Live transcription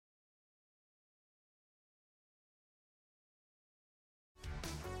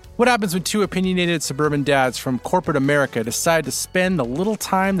What happens when two opinionated suburban dads from corporate America decide to spend the little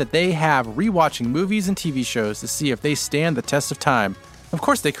time that they have rewatching movies and TV shows to see if they stand the test of time? Of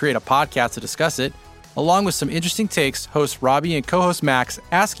course, they create a podcast to discuss it. Along with some interesting takes, host Robbie and co-host Max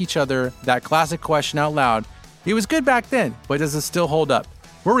ask each other that classic question out loud. It was good back then, but does it still hold up?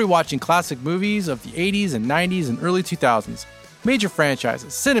 We're rewatching classic movies of the 80s and 90s and early 2000s. Major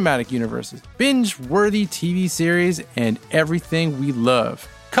franchises, cinematic universes, binge-worthy TV series, and everything we love.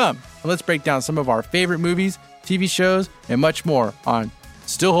 Come, and let's break down some of our favorite movies, TV shows, and much more on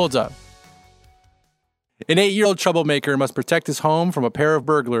Still Holds Up. An 8-year-old troublemaker must protect his home from a pair of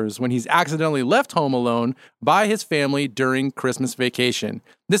burglars when he's accidentally left home alone by his family during Christmas vacation.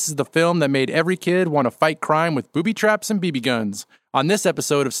 This is the film that made every kid want to fight crime with booby traps and BB guns. On this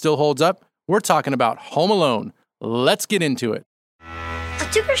episode of Still Holds Up, we're talking about Home Alone. Let's get into it. I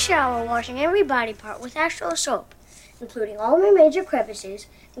took a shower washing every body part with actual soap, including all my major crevices,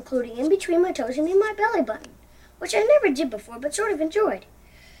 including in between my toes and in my belly button, which I never did before but sort of enjoyed.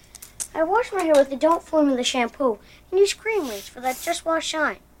 I washed my hair with the Don't Formula shampoo and used cream rinse for that Just Wash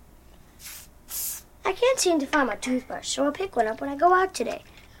shine. I can't seem to find my toothbrush, so I'll pick one up when I go out today.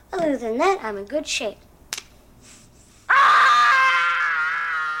 Other than that, I'm in good shape.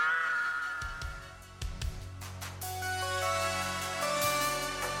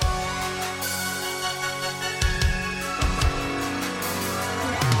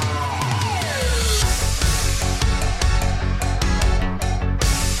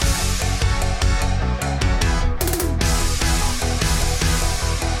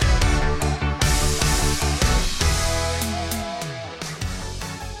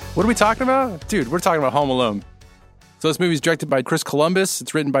 What are we talking about? Dude, we're talking about Home Alone. So this movie is directed by Chris Columbus.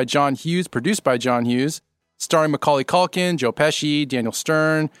 It's written by John Hughes, produced by John Hughes, starring Macaulay Culkin, Joe Pesci, Daniel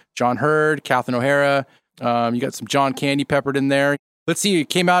Stern, John Hurd, Catherine O'Hara. You got some John Candy peppered in there. Let's see, it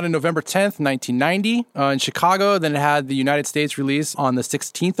came out in November 10th, 1990 in Chicago. Then it had the United States release on the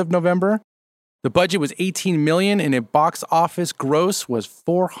 16th of November. The budget was $18 million and a box office gross was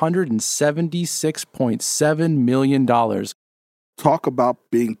 $476.7 million. Talk about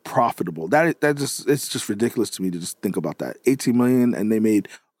being profitable. It's just ridiculous to me to just think about that. 18 million and they made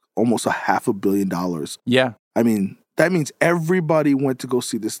almost $500 million. Yeah. I mean, that means everybody went to go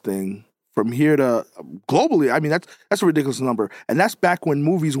see this thing from here to globally. I mean, that's a ridiculous number. And that's back when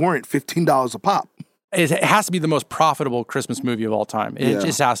movies weren't $15 a pop. It has to be the most profitable Christmas movie of all time. It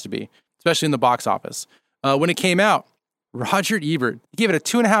just has to be, especially in the box office. When it came out, Roger Ebert gave it a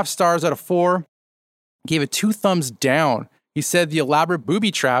 2.5 stars out of 4, gave it 2 thumbs down. He said the elaborate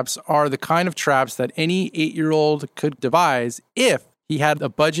booby traps are the kind of traps that any 8-year-old could devise if he had a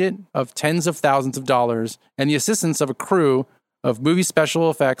budget of tens of thousands of dollars and the assistance of a crew of movie special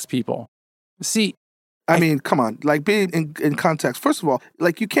effects people. See, I mean, come on, like being in context. First of all,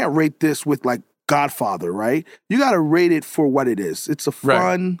 like you can't rate this with like Godfather, right? You got to rate it for what it is. It's a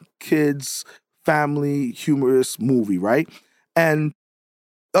fun, kids, family, humorous movie, right? And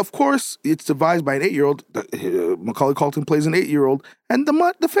of course, it's devised by an 8-year-old. Macaulay Culkin plays an 8-year-old. And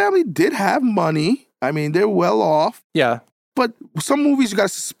the family did have money. I mean, they're well off. Yeah. But some movies, you got to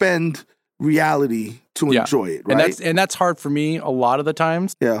suspend reality to enjoy it, right? And that's hard for me a lot of the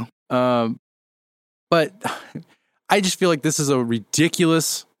times. Yeah. But I just feel like this is a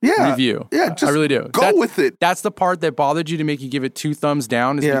ridiculous review. Yeah, just I really do. Go with it. That's the part that bothered you to make you give it 2 thumbs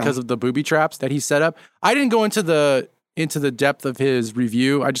down is because of the booby traps that he set up. I didn't go into the depth of his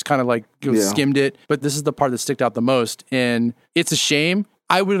review. I just kind of skimmed it. But this is the part that sticked out the most. And it's a shame.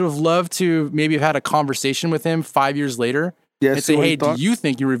 I would have loved to maybe have had a conversation with him 5 years later and say, hey, do you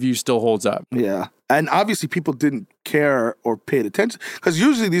think your review still holds up? Yeah. And obviously people didn't care or paid attention because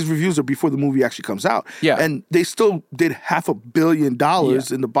usually these reviews are before the movie actually comes out. Yeah. And they still did $500 million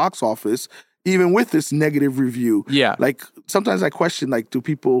in the box office, even with this negative review. Yeah. Like sometimes I question, like, do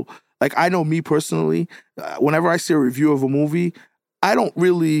people... Like, I know me personally, whenever I see a review of a movie, I don't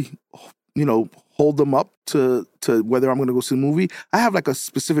really, hold them up to whether I'm going to go see the movie. I have, like, a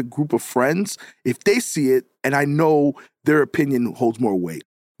specific group of friends. If they see it and I know their opinion holds more weight.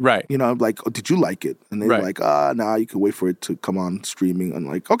 Right. I'm like, oh, did you like it? And they're like, nah, you can wait for it to come on streaming. I'm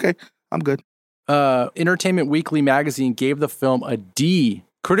like, okay, I'm good. Entertainment Weekly magazine gave the film a D,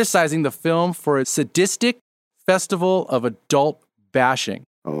 criticizing the film for its sadistic festival of adult bashing.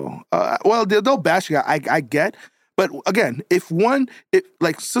 Oh, well, the adult bashing I get, but again, if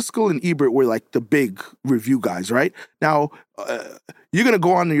like Siskel and Ebert were like the big review guys, right? Now, you're gonna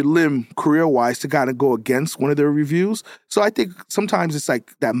go on your limb career-wise to kind of go against one of their reviews. So I think sometimes it's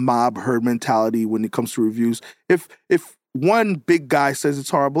like that mob herd mentality when it comes to reviews. If one big guy says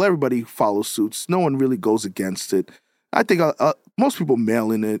it's horrible, everybody follows suits. No one really goes against it. I think most people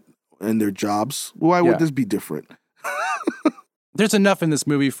mail in it in their jobs. Why would this be different? There's enough in this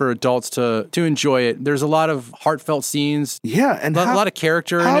movie for adults to enjoy it. There's a lot of heartfelt scenes. Yeah, and a lot of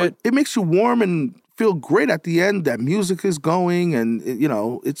character in it. It makes you warm and feel great at the end. That music is going, and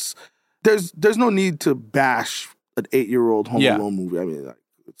it's there's no need to bash an 8-year-old Home Alone movie. I mean,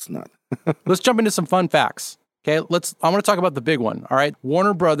 it's not. Let's jump into some fun facts. Okay, I want to talk about the big one. All right,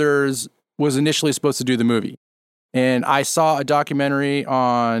 Warner Brothers was initially supposed to do the movie, and I saw a documentary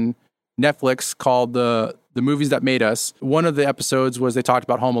on Netflix called the Movies That Made Us. One of the episodes was they talked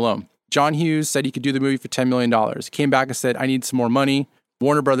about Home Alone. John Hughes said he could do the movie for $10 million. He came back and said, I need some more money.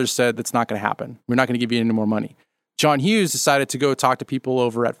 Warner Brothers said, that's not going to happen. We're not going to give you any more money. John Hughes decided to go talk to people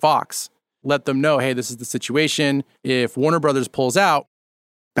over at Fox, let them know, hey, this is the situation. If Warner Brothers pulls out,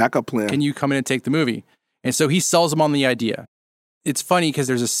 backup plan. Can you come in and take the movie? And so he sells them on the idea. It's funny because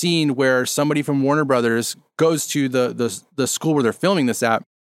there's a scene where somebody from Warner Brothers goes to the school where they're filming this at.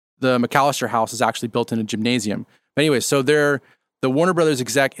 The McAllister house is actually built in a gymnasium. But anyway, so the Warner Brothers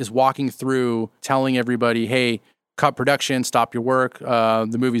exec is walking through telling everybody, hey, cut production, stop your work.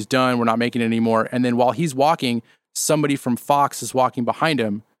 The movie's done. We're not making it anymore. And then while he's walking, somebody from Fox is walking behind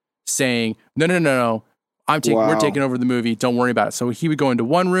him saying, no. We're taking over the movie. Don't worry about it. So he would go into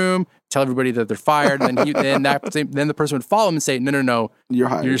one room, tell everybody that they're fired. And then the person would follow him and say, no, you're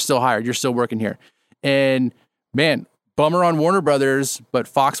hired. You're still hired. You're still working here. And man, bummer on Warner Brothers, but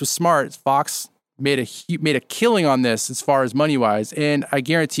Fox was smart. Fox made a killing on this as far as money wise, and I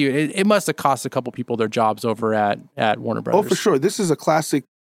guarantee you, it must have cost a couple people their jobs over at Warner Brothers. Oh, for sure. This is a classic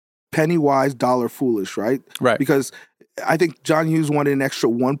penny wise, dollar foolish, right? Right. Because I think John Hughes wanted an extra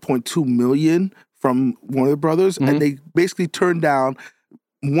 $1.2 million from Warner Brothers, and they basically turned down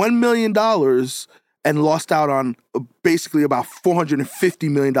 $1 million and lost out on basically about $450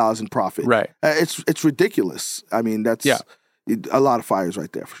 million in profit. Right. It's ridiculous. I mean, that's a lot of fires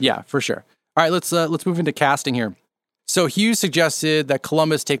right there. For sure. Yeah, for sure. All right, let's move into casting here. So Hughes suggested that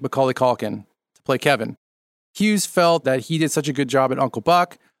Columbus take Macaulay Culkin to play Kevin. Hughes felt that he did such a good job at Uncle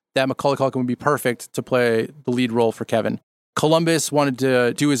Buck that Macaulay Culkin would be perfect to play the lead role for Kevin. Columbus wanted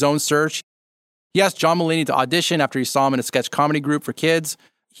to do his own search. He asked John Mulaney to audition after he saw him in a sketch comedy group for kids.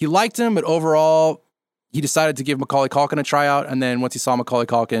 He liked him, but overall, he decided to give Macaulay Culkin a tryout, and then once he saw Macaulay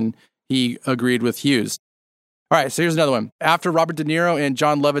Culkin, he agreed with Hughes. All right, so here's another one. After Robert De Niro and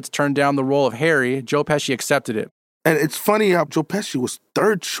Jon Lovitz turned down the role of Harry, Joe Pesci accepted it. And it's funny how Joe Pesci was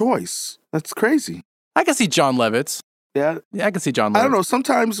third choice. That's crazy. I can see Jon Lovitz. Yeah, I can see Jon Lovitz. I don't know.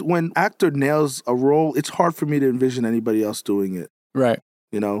 Sometimes when actor nails a role, it's hard for me to envision anybody else doing it. Right.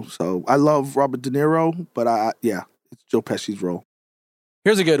 So I love Robert De Niro, but it's Joe Pesci's role.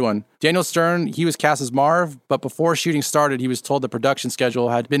 Here's a good one. Daniel Stern, he was cast as Marv, but before shooting started, he was told the production schedule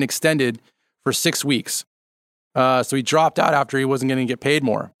had been extended for 6 weeks. So he dropped out after he wasn't going to get paid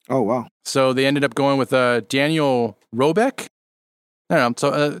more. Oh, wow. So they ended up going with Daniel Roebuck. I don't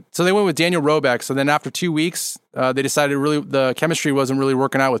know. So they went with Daniel Roebuck. So then after 2 weeks, they decided the chemistry wasn't really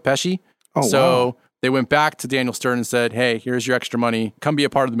working out with Pesci. Oh, so they went back to Daniel Stern and said, hey, here's your extra money. Come be a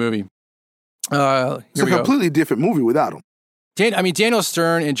part of the movie. It's a completely different movie without him. Daniel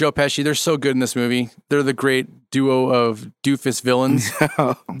Stern and Joe Pesci, they're so good in this movie. They're the great duo of doofus villains.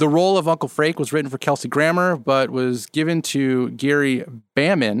 The role of Uncle Frank was written for Kelsey Grammer, but was given to Gary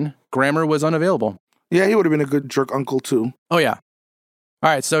Bamman. Grammer was unavailable. Yeah, he would have been a good jerk uncle, too. Oh, yeah.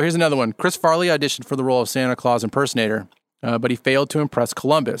 All right, so here's another one. Chris Farley auditioned for the role of Santa Claus impersonator, but he failed to impress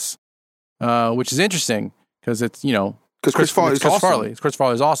Columbus, which is interesting because it's, because Chris Farley's awesome. Chris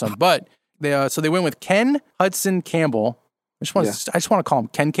Farley's awesome. But they went with Ken Hudson Campbell. I just want to call him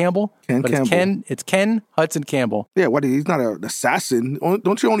Ken Campbell. It's Ken Hudson Campbell. Yeah, he's not an assassin.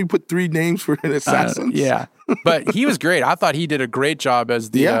 Don't you only put 3 names for an assassin? Yeah, but he was great. I thought he did a great job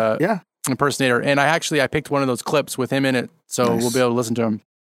as the impersonator. And I picked one of those clips with him in it, so We'll be able to listen to him.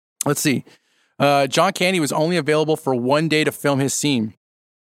 Let's see. John Candy was only available for 1 day to film his scene,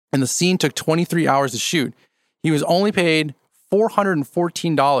 and the scene took 23 hours to shoot. He was only paid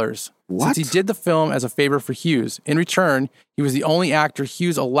 $414. What? Since he did the film as a favor for Hughes. In return, he was the only actor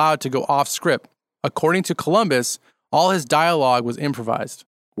Hughes allowed to go off script. According to Columbus, all his dialogue was improvised.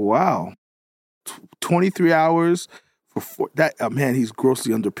 Wow. 23 hours for that. Oh, man, he's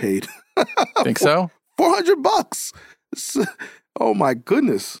grossly underpaid. Think so? $400. Oh my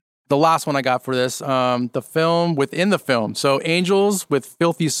goodness. The last one I got for this, the film within the film. So Angels with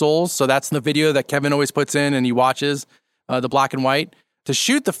Filthy Souls. So that's the video that Kevin always puts in and he watches, the black and white. To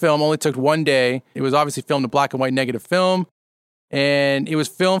shoot the film only took 1 day. It was obviously filmed in black and white negative film. And it was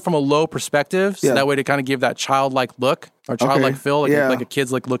filmed from a low perspective. So that way to kind of give that childlike look or childlike feel, like a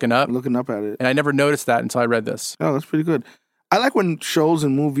kid's looking up. Looking up at it. And I never noticed that until I read this. Oh, that's pretty good. I like when shows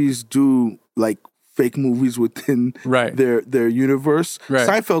and movies do like fake movies within their universe. Right.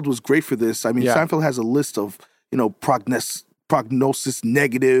 Seinfeld was great for this. I mean, Seinfeld has a list of, Prognosis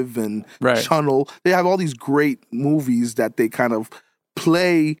Negative and Channel. They have all these great movies that they kind of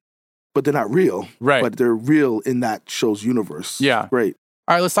play, but they're not real. Right. But they're real in that show's universe. Yeah. Great.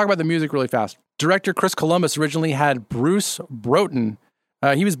 All right, let's talk about the music really fast. Director Chris Columbus originally had Bruce Broughton.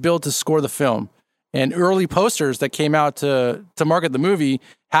 He was billed to score the film. And early posters that came out to market the movie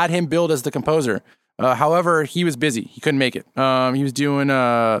had him billed as the composer. However, he was busy. He couldn't make it. He was doing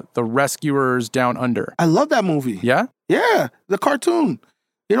The Rescuers Down Under. I love that movie. Yeah? Yeah, the cartoon.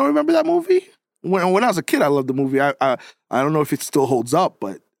 You don't remember that movie? When I was a kid, I loved the movie. I don't know if it still holds up,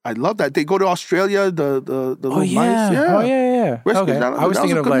 but I love that. They go to Australia, the little mice. Yeah. Oh, yeah. Okay. I was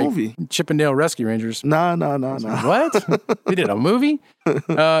thinking of like movie. Chippendale Rescue Rangers. No. What? They did a movie?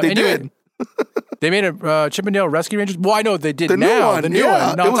 They did. They made a Chippendale Rescue Rangers? Well, I know they did the now. New the new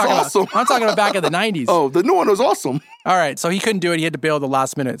one. No, it was awesome. I'm talking about back in the 90s. Oh, the new one was awesome. All right, so he couldn't do it. He had to bail at the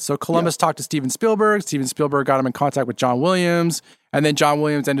last minute. So Columbus talked to Steven Spielberg. Steven Spielberg got him in contact with John Williams. And then John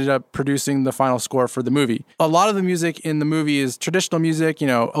Williams ended up producing the final score for the movie. A lot of the music in the movie is traditional music,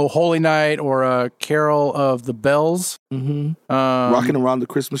 Oh Holy Night or Carol of the Bells. Mm-hmm. Rocking Around the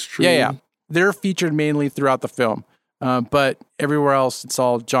Christmas Tree. Yeah. They're featured mainly throughout the film. But everywhere else, it's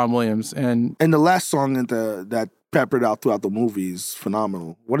all John Williams. And the last song that peppered out throughout the movie is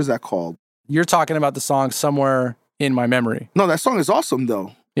phenomenal. What is that called? You're talking about the song Somewhere in My Memory. No, that song is awesome,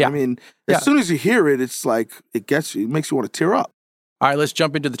 though. Yeah. I mean, as soon as you hear it, it's like, it gets you. It makes you want to tear up. All right, let's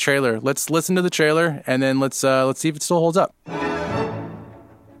jump into the trailer. Let's listen to the trailer, and then let's see if it still holds up. Where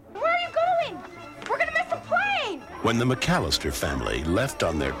are you going? We're going to miss the plane. When the McAllister family left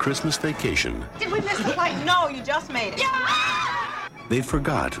on their Christmas vacation, Did we miss the plane? No, you just made it. Yeah! they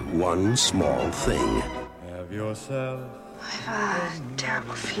forgot one small thing. Have yourself I have a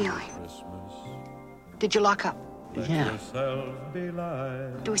terrible feeling. Did you lock up? Yeah. yourself be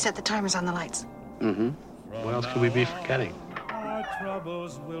light. Do we set the timers on the lights? Mm-hmm. What else could we be forgetting? Our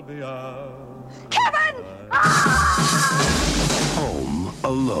troubles will be ours. Kevin! Home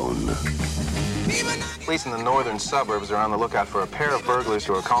Alone. Police in the northern suburbs are on the lookout for a pair of burglars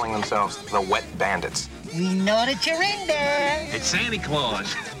who are calling themselves the Wet Bandits. We know that you're in there. It's Santa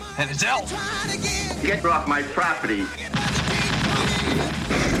Claus and it's Elf. Get off my property.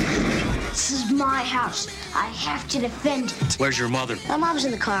 This is my house. I have to defend it. Where's your mother? My mom's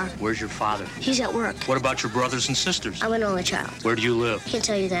in the car. Where's your father? He's at work. What about your brothers and sisters? I'm an only child. Where do you live? Can't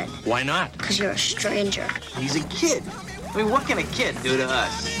tell you that. Why not? Because you're a stranger. He's a kid. I mean, what can a kid do to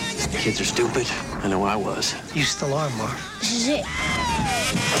us? Kids are stupid. I know I was. You still are, Mark. This is it.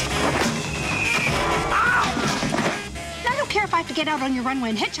 I don't care if I have to get out on your runway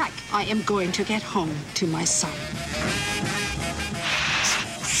and hitchhike. I am going to get home to my son.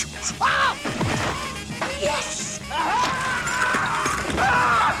 Yes!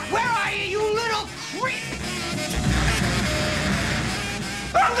 Where are you, you little creep?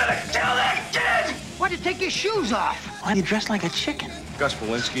 I'm gonna kill that kid! Why'd you take your shoes off? Why are you dressed like a chicken? Gus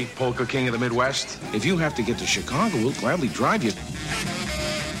Polinski, Polka King of the Midwest. If you have to get to Chicago, we'll gladly drive you.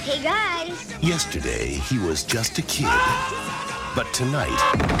 Hey, guys. Yesterday, he was just a kid. But tonight,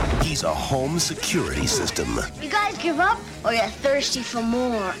 he's a home security system. You guys give up or you're thirsty for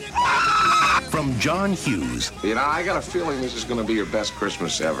more? From John Hughes. I got a feeling this is going to be your best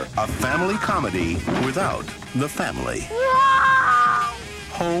Christmas ever. A family comedy without the family.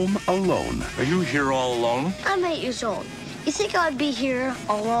 Home Alone. Are you here all alone? I'm 8 years old. You think I'd be here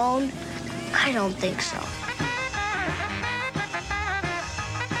alone? I don't think so.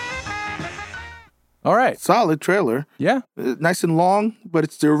 All right. Solid trailer. Yeah. Nice and long, but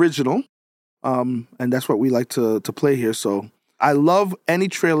it's the original. And that's what we like to play here. So I love any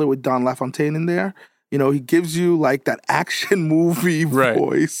trailer with Don LaFontaine in there. He gives you like that action movie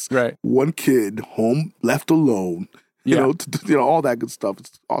voice. Right. One kid home left alone. All that good stuff.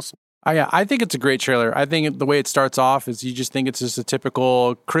 It's awesome. I think it's a great trailer. I think the way it starts off is you just think it's just a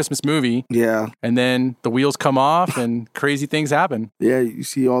typical Christmas movie. Yeah. And then the wheels come off and crazy things happen. Yeah, you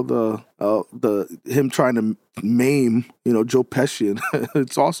see all the him trying to maim, Joe Pesci. And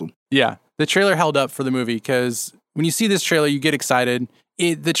it's awesome. Yeah. The trailer held up for the movie because when you see this trailer, you get excited.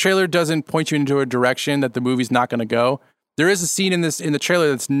 The trailer doesn't point you into a direction that the movie's not going to go. There is a scene in the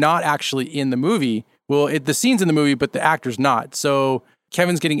trailer that's not actually in the movie. Well, the scene's in the movie, but the actor's not. So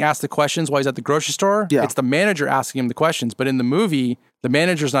Kevin's getting asked the questions while he's at the grocery store. Yeah. It's the manager asking him the questions. But in the movie, the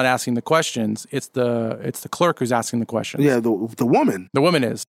manager's not asking the questions. It's the clerk who's asking the questions. Yeah, the woman. The woman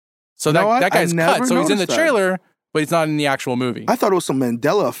is. So that guy's cut. So he's in the trailer, but he's not in the actual movie. I thought it was some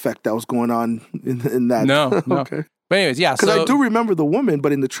Mandela effect that was going on in that. No. Okay. But anyways, yeah. Because I do remember the woman,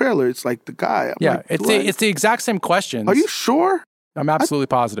 but in the trailer, it's like the guy. It's the exact same questions. Are you sure? I'm absolutely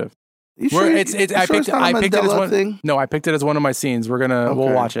positive. You sure? I picked it as one thing? No, I picked it as one of my scenes.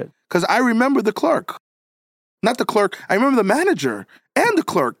 We'll watch it. Because I remember the clerk. Not the clerk. I remember the manager and the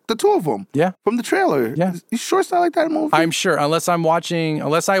clerk, the two of them. Yeah. From the trailer. Yeah. You sure it's not like that in the movie? I'm sure, unless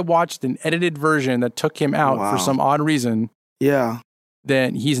I watched an edited version that took him out for some odd reason. Yeah.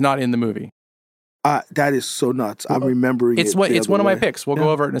 Then he's not in the movie. That is so nuts. I'm remembering it's one of my picks. We'll go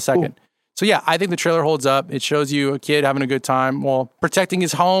over it in a second. Cool. So yeah, I think the trailer holds up. It shows you a kid having a good time while protecting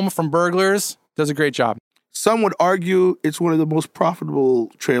his home from burglars. Does a great job. Some would argue it's one of the most profitable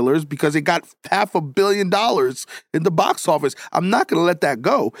trailers because it got $500 million in the box office. I'm not going to let that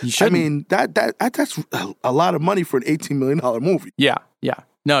go. I mean, that's a lot of money for an $18 million movie. Yeah.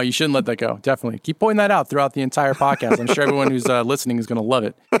 No, you shouldn't let that go. Definitely. Keep pointing that out throughout the entire podcast. I'm sure everyone who's listening is going to love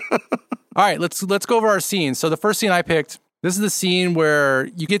it. All right, let's go over our scenes. So the first scene I picked, this is the scene where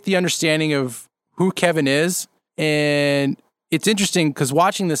you get the understanding of who Kevin is. And it's interesting because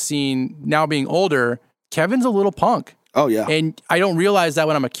watching this scene, now being older, Kevin's a little punk. Oh, yeah. And I don't realize that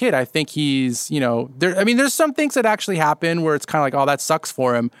when I'm a kid. I think he's, there's some things that actually happen where it's kind of like, oh, that sucks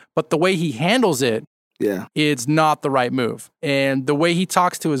for him. But the way he handles it, it's not the right move. And the way he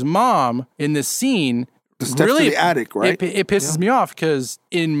talks to his mom in this scene, the steps to the attic, right? It pisses me off because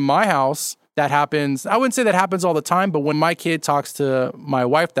in my house, that happens. I wouldn't say that happens all the time, but when my kid talks to my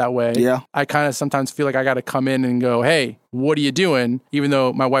wife that way, I kind of sometimes feel like I got to come in and go, hey, what are you doing? Even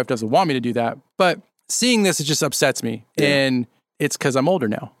though my wife doesn't want me to do that. But seeing this, it just upsets me. Yeah. And it's because I'm older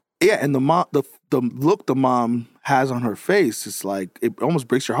now. Yeah, and the look the mom has on her face, it's like, it almost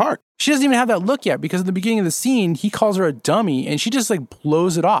breaks your heart. She doesn't even have that look yet because at the beginning of the scene, he calls her a dummy and she just like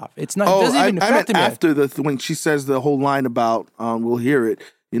blows it off. It's not, it doesn't even affect him after when she says the whole line about, we'll hear it,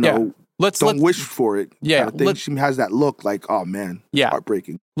 don't wish for it. Yeah. I think she has that look like, oh man,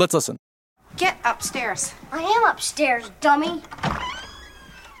 heartbreaking. Let's listen. Get upstairs. I am upstairs, dummy.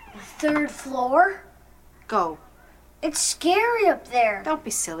 The 3rd floor. Go. It's scary up there. Don't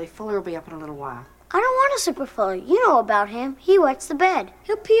be silly. Fuller will be up in a little while. I don't want to sleep with Fuller. You know about him. He wets the bed.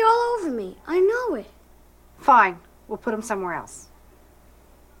 He'll pee all over me. I know it. Fine. We'll put him somewhere else.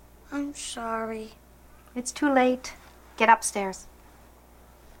 I'm sorry. It's too late. Get upstairs.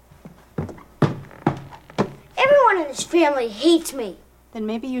 Everyone in this family hates me. Then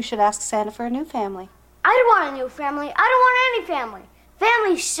maybe you should ask Santa for a new family. I don't want a new family. I don't want any family.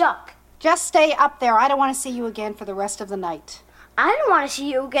 Families suck. Just stay up there. I don't want to see you again for the rest of the night. I don't want to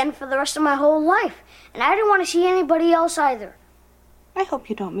see you again for the rest of my whole life. And I don't want to see anybody else either. I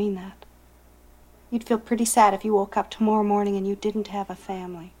hope you don't mean that. You'd feel pretty sad if you woke up tomorrow morning and you didn't have a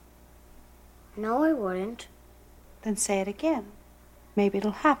family. No, I wouldn't. Then say it again. Maybe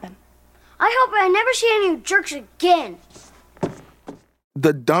it'll happen. I hope I never see any jerks again.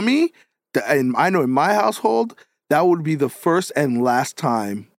 The dummy, and I know in my household, that would be the first and last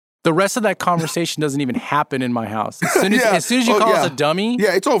time. The rest of that conversation doesn't even happen in my house. As soon as you call us a dummy.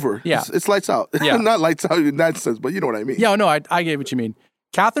 Yeah, it's over. Yeah. It's lights out. Yeah. Not lights out in that sense, but you know what I mean. Yeah, no, I get what you mean.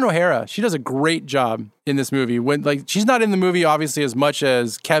 Catherine O'Hara, she does a great job in this movie. When she's not in the movie obviously as much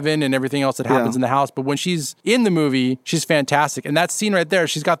as Kevin and everything else that happens in the house, but when she's in the movie, she's fantastic. And that scene right there,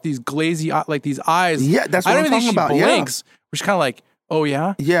 she's got these glazy these eyes. Yeah, that's what I'm talking about. She blinks. Where she's kind of like, oh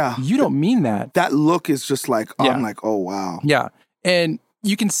yeah, yeah. You don't mean that. That look is just like, I'm like, oh wow. Yeah, and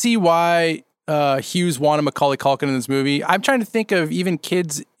you can see why Hughes wanted Macaulay Culkin in this movie. I'm trying to think of even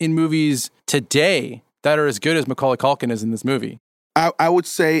kids in movies today that are as good as Macaulay Culkin is in this movie. I would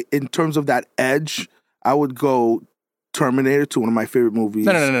say in terms of that edge, I would go Terminator 2, one of my favorite movies.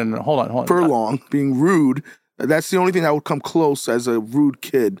 No. Hold on. Furlong, being rude. That's the only thing that would come close as a rude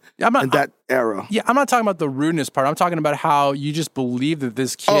kid in that era. Yeah, I'm not talking about the rudeness part. I'm talking about how you just believe that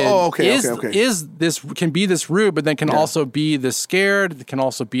this kid can be this rude, but then can also be this scared, can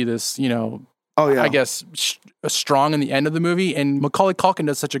also be this, I guess, strong in the end of the movie. And Macaulay Culkin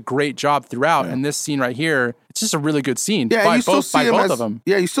does such a great job throughout. And this scene right here, it's just a really good scene by both of them.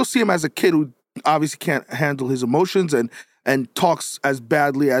 Yeah, you still see him as a kid who obviously can't handle his emotions and talks as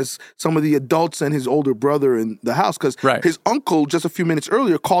badly as some of the adults and his older brother in the house. Because his uncle, just a few minutes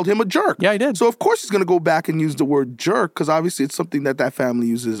earlier, called him a jerk. Yeah, he did. So, of course, he's going to go back and use the word jerk because obviously it's something that family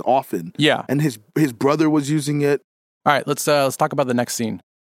uses often. Yeah. And his brother was using it. All right, let's talk about the next scene.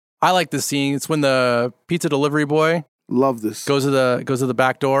 I like this scene. It's when the pizza delivery boy goes to the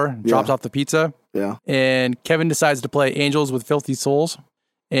back door, drops off the pizza. Yeah. And Kevin decides to play Angels with Filthy Souls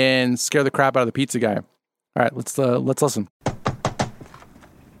and scare the crap out of the pizza guy. All right, let's listen.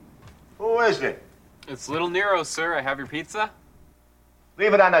 Who is it? It's Little Nero, sir. I have your pizza.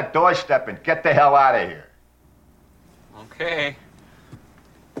 Leave it on the doorstep and get the hell out of here. Okay.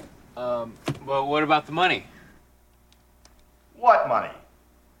 Well, what about the money? What money?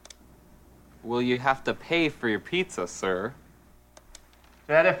 Well, you have to pay for your pizza, sir.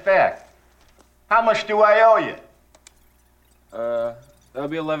 That a fact? How much do I owe you? That'll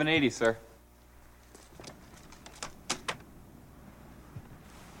be $11.80, sir.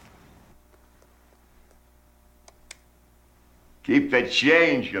 Keep the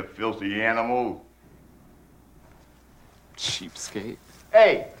change, you filthy animal. Cheapskate.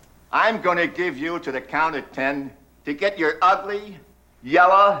 Hey, I'm gonna give you to the count of 10 to get your ugly,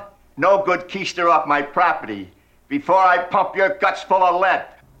 yellow, no good keister off my property before I pump your guts full of lead.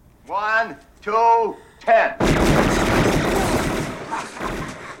 1, 2, 10.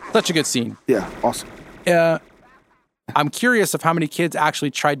 Such a good scene. Yeah, awesome. I'm curious of how many kids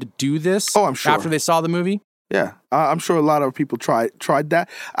actually tried to do this. Oh, I'm sure. After they saw the movie. Yeah, I'm sure a lot of people tried that.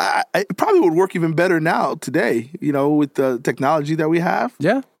 It probably would work even better now today, with the technology that we have.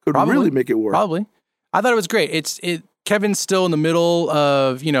 Yeah, could really make it work. Probably. I thought it was great. Kevin's still in the middle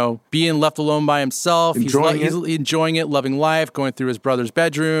of, being left alone by himself. He's enjoying it, loving life, going through his brother's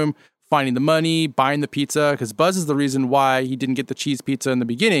bedroom, finding the money, buying the pizza, because Buzz is the reason why he didn't get the cheese pizza in the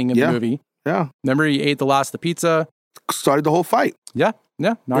beginning of the movie. Yeah. Remember, he ate the last of the pizza. Started the whole fight. Yeah.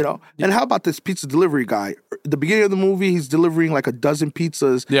 Yeah. And how about this pizza delivery guy? At the beginning of the movie, he's delivering like a dozen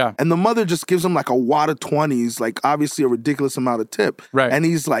pizzas. Yeah. And the mother just gives him like a wad of 20s, like obviously a ridiculous amount of tip. Right. And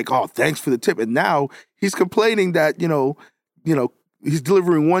he's like, oh, thanks for the tip. And now he's complaining that, he's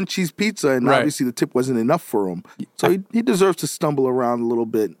delivering one cheese pizza and obviously the tip wasn't enough for him. So he deserves to stumble around a little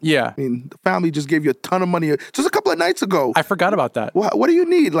bit. Yeah. I mean, the family just gave you a ton of money just a couple of nights ago. I forgot about that. What do you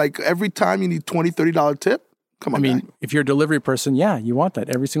need? Like every time you need $20, $30 tip? Come on, guy. If you're a delivery person, yeah, you want that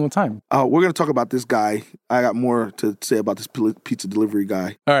every single time. We're going to talk about this guy. I got more to say about this pizza delivery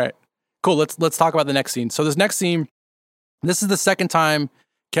guy. All right, cool. Let's talk about the next scene. So this next scene, this is the second time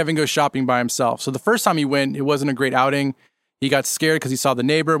Kevin goes shopping by himself. So the first time he went, it wasn't a great outing. He got scared because he saw the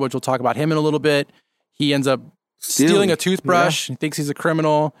neighbor, which we'll talk about him in a little bit. He ends up stealing a toothbrush. Yeah. He thinks he's a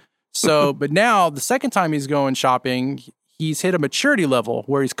criminal. So, but now the second time he's going shopping, he's hit a maturity level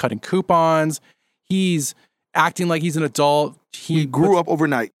where he's cutting coupons. He's acting like he's an adult. He grew up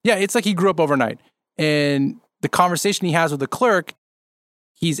overnight. Yeah, it's like he grew up overnight. And the conversation he has with the clerk,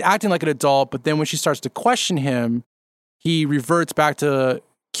 he's acting like an adult, but then when she starts to question him, he reverts back to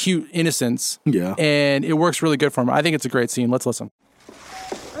cute innocence. Yeah. And it works really good for him. I think it's a great scene. Let's listen.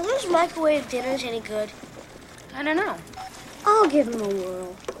 Are those microwave dinners any good? I don't know. I'll give them a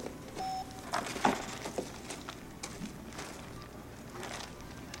whirl.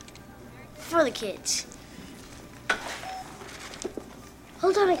 For the kids.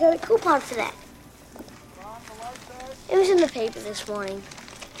 Hold on, I got a coupon for that. It was in the paper this morning.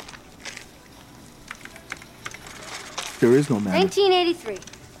 There is no man. 1983.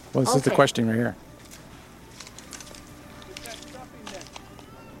 Well, this is the question right here.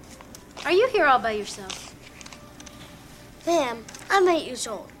 Are you here all by yourself? Ma'am, I'm 8 years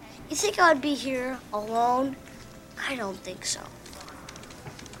old. You think I'd be here alone? I don't think so.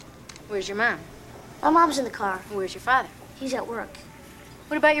 Where's your mom? My mom's in the car. Where's your father? He's at work.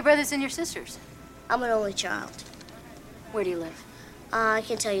 What about your brothers and your sisters? I'm an only child. Where do you live? I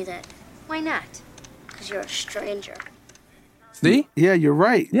can't tell you that. Why not? Because you're a stranger. See? Yeah, you're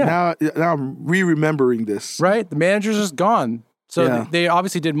right. Yeah. Now I'm re-remembering this. Right? The manager's just gone. So they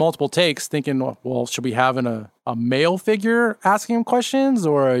obviously did multiple takes thinking, well, should we have a male figure asking him questions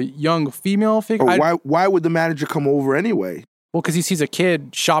or a young female figure? Or why would the manager come over anyway? Well, because he sees a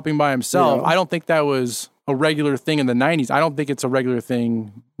kid shopping by himself. Yeah. I don't think that was a regular thing in the 90s. I don't think it's a regular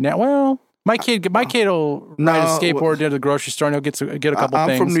thing now. Well, my kid will ride a skateboard to the grocery store and he'll get a couple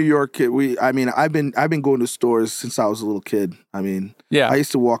things. I'm from New York, kid. I've been going to stores since I was a little kid. I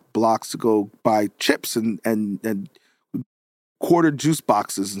used to walk blocks to go buy chips and quarter juice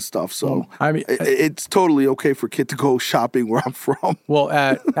boxes and stuff. So it's totally okay for a kid to go shopping where I'm from. Well,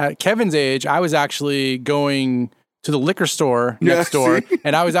 at Kevin's age, I was actually going to the liquor store next door,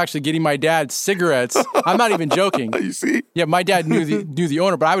 and I was actually getting my dad cigarettes. I'm not even joking. You see? Yeah, my dad knew the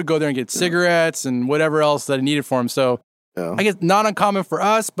owner, but I would go there and get cigarettes and whatever else that I needed for him. So I guess not uncommon for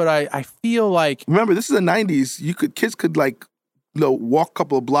us, but I feel like... Remember, this is the 90s. Kids could walk a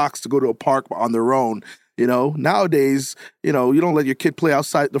couple of blocks to go to a park on their own. Nowadays, you don't let your kid play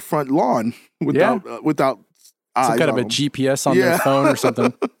outside the front lawn without eyes some kind on of a them. GPS on their phone or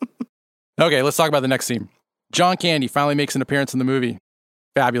something. Okay, let's talk about the next scene. John Candy finally makes an appearance in the movie.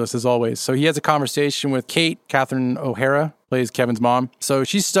 Fabulous as always. So he has a conversation with Kate. Catherine O'Hara plays Kevin's mom. So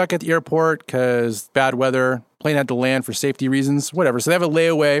she's stuck at the airport because bad weather. Plane had to land for safety reasons. Whatever. So they have a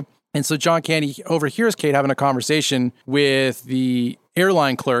layaway. And so John Candy overhears Kate having a conversation with the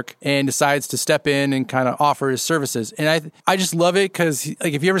airline clerk and decides to step in and kind of offer his services. And I just love it because,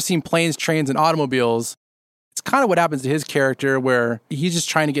 like, if you ever seen Planes, Trains, and Automobiles, it's kind of what happens to his character where he's just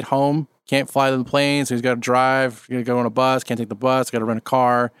trying to get home, can't fly the plane, so he's got to drive, got to go on a bus, can't take the bus, got to rent a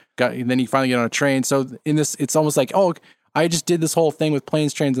car, and then he finally get on a train. So in this, it's almost like, oh, I just did this whole thing with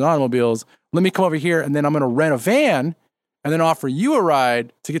Planes, Trains, and Automobiles. Let me come over here, and then I'm going to rent a van and then offer you a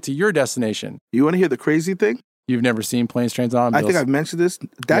ride to get to your destination. You want to hear the crazy thing? You've never seen Planes, Trains, and Automobiles? I think I've mentioned this.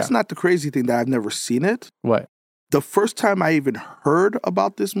 That's not the crazy thing that I've never seen it. What? The first time I even heard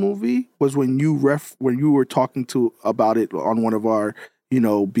about this movie was when you were talking about it on one of our,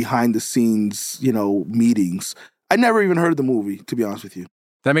 behind the scenes, meetings. I never even heard of the movie, to be honest with you.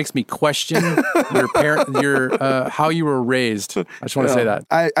 That makes me question how you were raised. I just want to say that.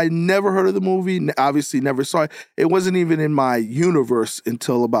 I never heard of the movie, obviously never saw it. It wasn't even in my universe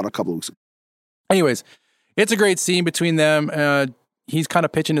until about a couple of weeks ago. Anyways, it's a great scene between them. He's kind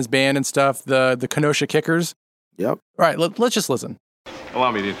of pitching his band and stuff, the Kenosha Kickers. Yep. All right, let's just listen.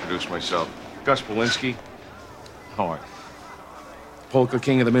 Allow me to introduce myself. Gus Polinski. How are you? Polka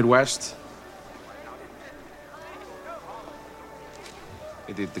King of the Midwest.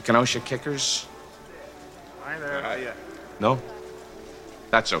 The Kenosha Kickers? Hi there. How are you? No?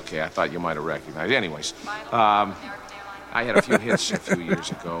 That's okay. I thought you might have recognized. Anyways, I had a few hits a few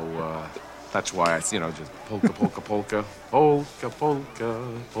years ago. That's why just polka, polka, polka, polka, polka,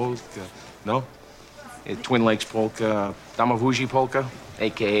 polka. No? Twin Lakes Polka, Damavuji Polka,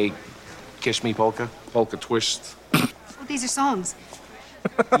 a.k.a. Kiss Me Polka, Polka Twist. Well, these are songs.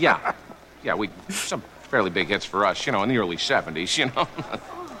 Yeah, some fairly big hits for us, in the early 70s,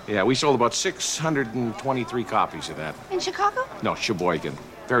 Yeah, we sold about 623 copies of that. In Chicago? No, Sheboygan.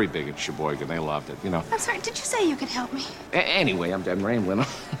 Very big in Sheboygan. They loved it, I'm sorry, did you say you could help me? Anyway, I'm done rambling on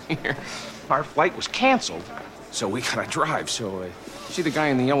here. Our flight was canceled, so we gotta drive. So, see the guy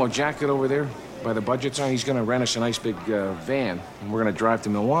in the yellow jacket over there by the budget sign? He's gonna rent us a nice big van, and we're gonna drive to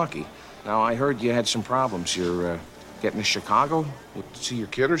Milwaukee. Now, I heard you had some problems. You're getting to Chicago to see your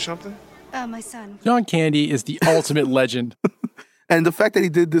kid or something? My son. John Candy is the ultimate legend. And the fact that he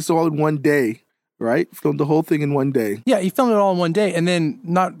did this all in one day, right? Filmed the whole thing in one day. Yeah, he filmed it all in one day. And then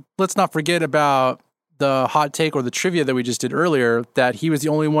let's not forget about the hot take or the trivia that we just did earlier, that he was the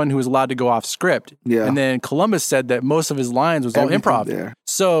only one who was allowed to go off script. Yeah. And then Columbus said that most of his lines was all improv. There.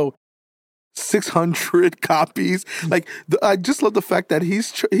 So 600 copies. Like, I just love the fact that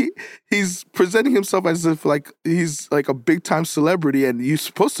he's presenting himself as if like he's like a big time celebrity, and you're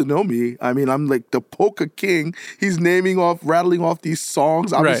supposed to know me. I mean, I'm like the Polka King. He's rattling off these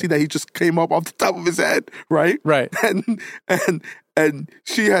songs, obviously, that he just came up off the top of his head, right? Right. And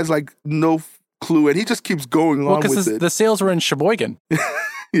she has like no clue, and he just keeps going on with it. The sales were in Sheboygan.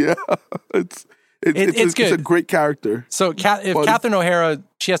 Yeah, it's good. It's a great character. So if Catherine O'Hara,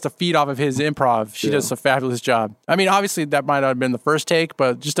 she has to feed off of his improv. She does a fabulous job. I mean, obviously that might not have been the first take,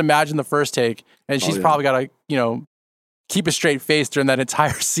 but just imagine the first take, and she's probably got to, keep a straight face during that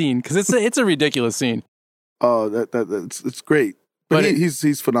entire scene because it's a ridiculous scene. Oh, it's great. But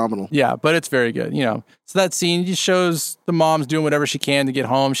he's phenomenal. Yeah, but it's very good. So that scene just shows the mom's doing whatever she can to get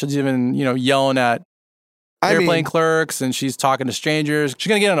home. She's even yelling at airplane clerks, and she's talking to strangers. She's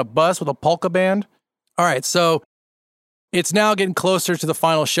gonna get on a bus with a polka band. All right, so it's now getting closer to the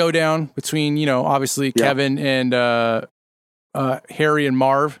final showdown between, obviously Kevin and Harry and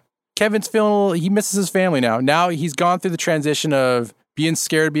Marv. Kevin's he misses his family now. Now he's gone through the transition of being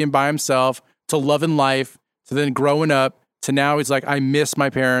scared, being by himself, to loving life, to then growing up, to now he's like, I miss my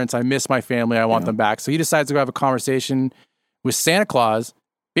parents, I miss my family, I want them back. So he decides to go have a conversation with Santa Claus,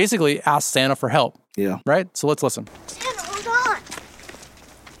 basically ask Santa for help. Yeah. Right? So let's listen. Santa, hold on.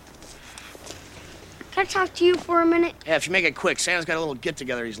 Can I talk to you for a minute? Yeah, if you make it quick, Santa's got a little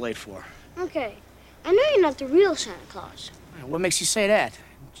get-together he's late for. Okay. I know you're not the real Santa Claus. What makes you say that?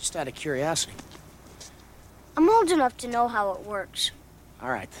 Just out of curiosity. I'm old enough to know how it works.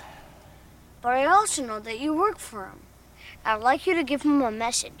 All right. But I also know that you work for him. I'd like you to give him a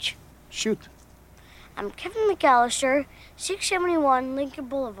message. Shoot. I'm Kevin McAllister, 671 Lincoln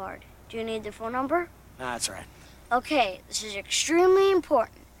Boulevard. Do you need the phone number? Nah, that's all right. Okay, this is extremely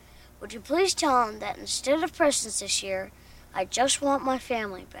important. Would you please tell him that instead of presents this year, I just want my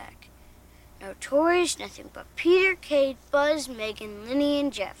family back. No toys, nothing but Peter, Kate, Buzz, Megan, Linny,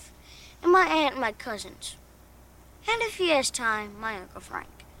 and Jeff. And my aunt and my cousins. And if he has time, my Uncle Frank.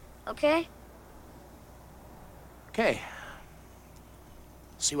 Okay? Okay.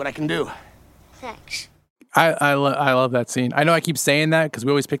 See what I can do. Thanks. I love that scene. I know I keep saying that because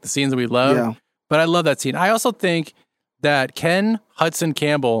we always pick the scenes that we love, but I love that scene. I also think that Ken Hudson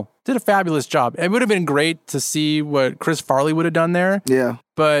Campbell did a fabulous job. It would have been great to see what Chris Farley would have done there. Yeah.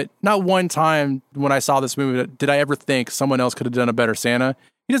 But not one time when I saw this movie did I ever think someone else could have done a better Santa.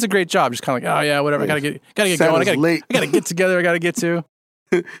 He does a great job. Just kind of like, oh yeah, whatever. I gotta get going. I gotta get together. I gotta get to.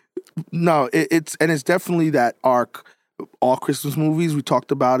 No, it's definitely that arc. All Christmas movies, we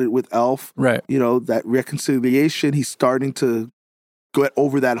talked about it with Elf. Right. You know, that reconciliation. He's starting to get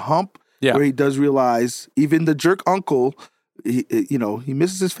over that hump where he does realize even the jerk uncle, he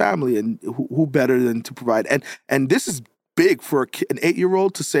misses his family, and who better than to provide. And this is big for an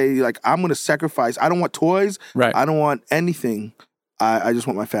 8-year-old to say, like, I'm going to sacrifice. I don't want toys. Right. I don't want anything. I just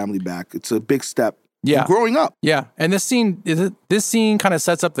want my family back. It's a big step. Yeah. In growing up. Yeah. And this scene kind of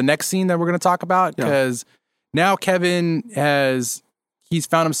sets up the next scene that we're going to talk about, because now Kevin he's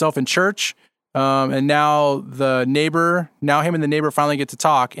found himself in church. And now him and the neighbor finally get to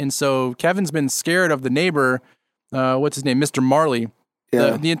talk. And so Kevin's been scared of the neighbor, what's his name? Mr. Marley,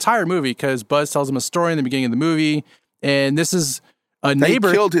 the entire movie, because Buzz tells him a story in the beginning of the movie. And this is a neighbor.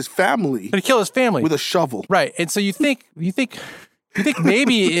 He killed his family. He killed his family. With a shovel. Right. And so you think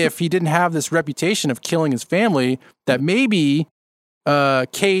maybe if he didn't have this reputation of killing his family, that maybe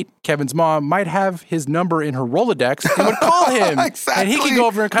Kate, Kevin's mom, might have his number in her Rolodex and would call him. Exactly. And he could go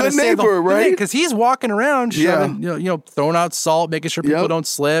over and kind of save neighbor, right? Because he's walking around, shoving, throwing out salt, making sure people don't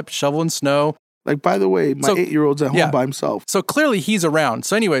slip, shoveling snow. Like, by the way, my 8-year-old's at home by himself. So clearly he's around.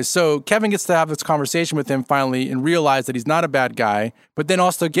 So anyways, so Kevin gets to have this conversation with him finally and realize that he's not a bad guy, but then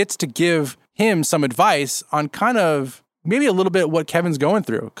also gets to give him some advice on kind of maybe a little bit what Kevin's going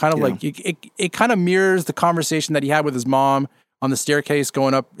through. Kind of like it kind of mirrors the conversation that he had with his mom on the staircase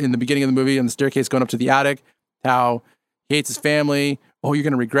going up in the beginning of the movie, on the staircase going up to the attic, how he hates his family. Oh, you're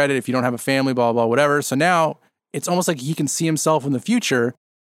going to regret it if you don't have a family, blah, blah, whatever. So now it's almost like he can see himself in the future.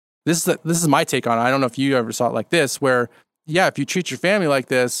 This is my take on it. I don't know if you ever saw it like this, where, if you treat your family like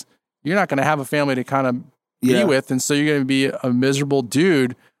this, you're not going to have a family to kind of be with. And so you're going to be a miserable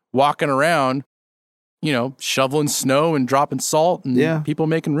dude walking around, shoveling snow and dropping salt and people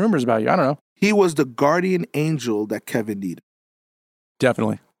making rumors about you. I don't know. He was the guardian angel that Kevin needed.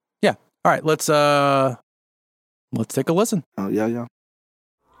 Definitely. Yeah. All right. Let's take a listen. Oh, yeah.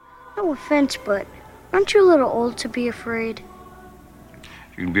 No offense, but aren't you a little old to be afraid?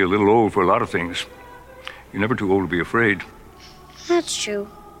 You can be a little old for a lot of things. You're never too old to be afraid. That's true.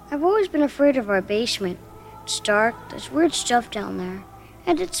 I've always been afraid of our basement. It's dark, there's weird stuff down there,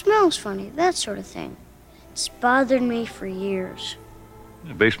 and it smells funny, that sort of thing. It's bothered me for years.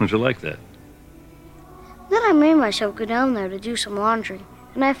 The basements are like that. Then I made myself go down there to do some laundry,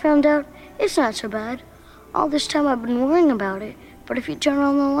 and I found out it's not so bad. All this time I've been worrying about it, but if you turn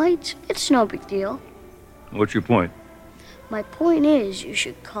on the lights, it's no big deal. What's your point? My point is, you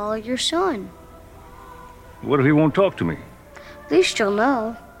should call your son. What if he won't talk to me? At least you'll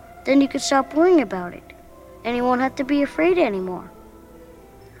know. Then you could stop worrying about it, and you won't have to be afraid anymore.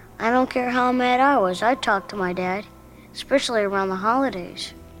 I don't care how mad I was, I'd talk to my dad, especially around the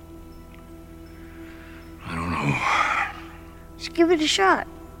holidays. I don't know. Just give it a shot,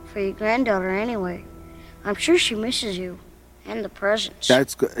 for your granddaughter anyway. I'm sure she misses you, and the presents.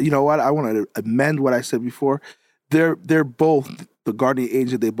 That's good. You know what? I want to amend what I said before. They're both the guardian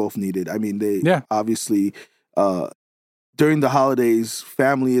angel they both needed. I mean, they obviously during the holidays,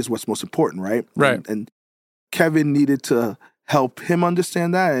 family is what's most important, right? Right. And Kevin needed to help him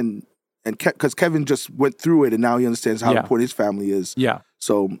understand that, and because Kevin just went through it, and now he understands how important his family is. Yeah.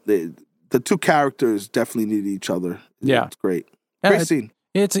 So the two characters definitely needed each other. Yeah, it's great. Great scene.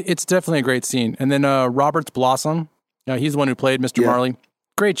 It's definitely a great scene. And then Roberts Blossom, he's the one who played Mr. Marley.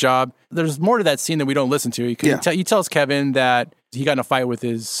 Great job. There's more to that scene that we don't listen to. He tells Kevin that he got in a fight with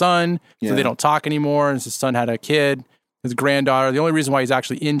his son, so they don't talk anymore. And his son had a kid, his granddaughter. The only reason why he's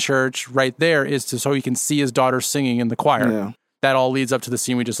actually in church right there is so he can see his daughter singing in the choir. Yeah. That all leads up to the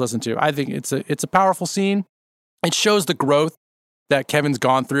scene we just listened to. I think it's a powerful scene. It shows the growth that Kevin's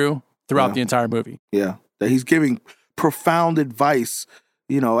gone throughout the entire movie. Yeah, that he's giving profound advice,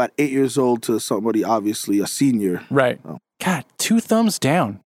 at 8 years old to somebody, obviously a senior. Right. Oh. God, 2 thumbs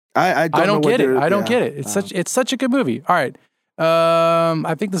down. I don't get it. I don't get it. It's such a good movie. All right.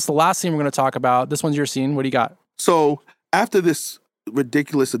 I think this is the last scene we're going to talk about. This one's your scene. What do you got? So after this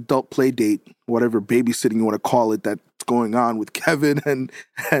ridiculous adult play date, whatever babysitting you want to call it, that's going on with Kevin and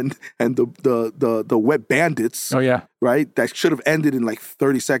the wet bandits. Oh yeah. Right? That should have ended in like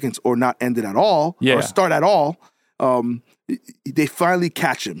 30 seconds or not ended at all. Yeah. Or start at all. They finally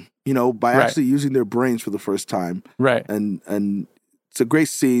catch him, by actually using their brains for the first time. Right. And it's a great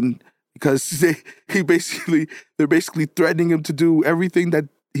scene because they're basically threatening him to do everything that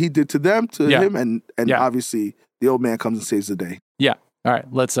he did to them, to him, and obviously the old man comes and saves the day. Yeah. All right.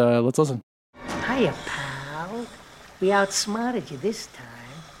 Let's listen. Hiya, pal. We outsmarted you this time.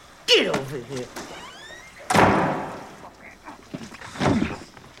 Get over here.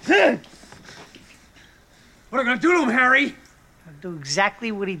 What are we gonna do to him, Harry? I'll do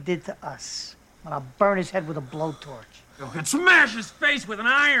exactly what he did to us. I'll burn his head with a blowtorch. And smash his face with an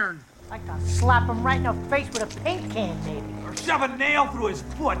iron. Like I'll slap him right in the face with a paint can, maybe. Or shove a nail through his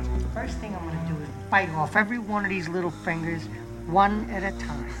foot. First thing I'm gonna do is bite off every one of these little fingers, one at a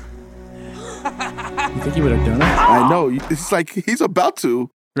time. You think he would have done it? I know. It's like he's about to.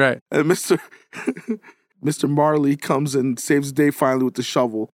 Right. And Mr. Marley comes and saves the day finally with the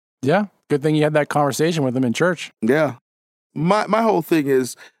shovel. Yeah. Good thing you had that conversation with him in church. Yeah. My whole thing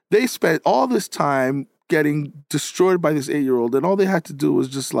is they spent all this time getting destroyed by this 8-year-old, and all they had to do was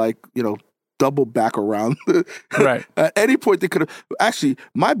just double back around. Right. At any point they could have. Actually,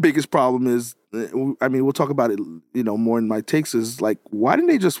 my biggest problem is, I mean, we'll talk about it, more in my takes, is like, why didn't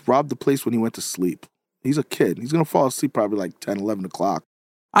they just rob the place when he went to sleep? He's a kid. He's going to fall asleep probably like 10, 11 o'clock.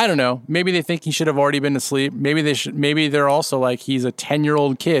 I don't know. Maybe they think he should have already been asleep. Maybe they're also like, he's a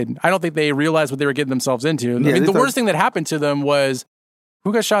 10-year-old kid. I don't think they realized what they were getting themselves into. Yeah, I mean, the worst thing that happened to them was,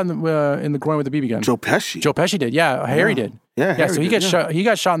 who got shot in the groin with a BB gun? Joe Pesci. Joe Pesci did. Yeah, Harry did. Yeah, Harry so he did, got shot. He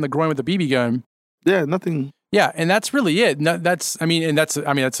got shot in the groin with a BB gun. Yeah, nothing. Yeah, and that's really it. That's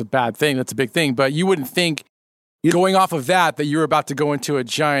a bad thing. That's a big thing. But you wouldn't think, going off of that you were about to go into a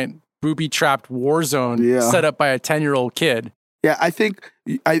giant booby-trapped war zone set up by a 10-year-old kid. Yeah, I think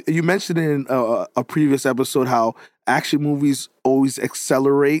you mentioned in a previous episode how action movies always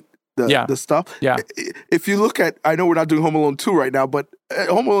accelerate the stuff. Yeah. If you look at, I know we're not doing Home Alone 2 right now, but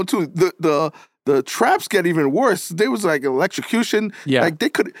Home Alone 2, the traps get even worse. There was like electrocution. Yeah. Like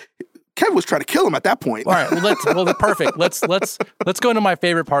Kev was trying to kill him at that point. All right. Well, perfect. Let's go into my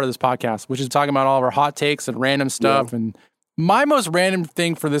favorite part of this podcast, which is talking about all of our hot takes and random stuff. Yeah. And my most random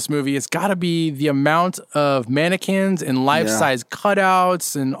thing for this movie has got to be the amount of mannequins and life-size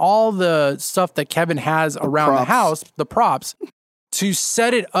cutouts and all the stuff that Kevin has around the house, the props, to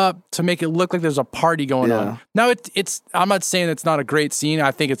set it up to make it look like there's a party going on. Now, it's. I'm not saying it's not a great scene.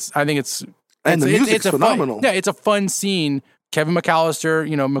 I think it's. And the music's phenomenal. It's a fun scene. Kevin McAllister,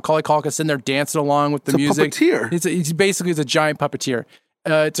 Macaulay Culkin sitting there dancing along with the music. Puppeteer. He's basically a giant puppeteer.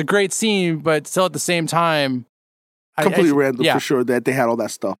 It's a great scene, but still at the same time, completely random for sure that they had all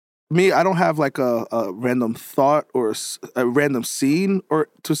that stuff. Me, I don't have like a random thought or a random scene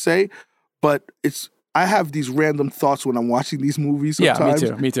to say, but I have these random thoughts when I'm watching these movies sometimes.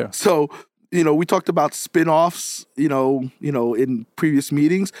 Yeah, me too. So, we talked about spin-offs, in previous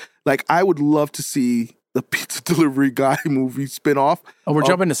meetings. Like, I would love to see the pizza delivery guy movie spin-off. Oh, we're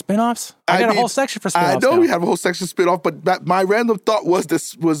jumping to spin-offs? I got a whole section for spin-offs. I know we have a whole section spin-off, but my random thought was the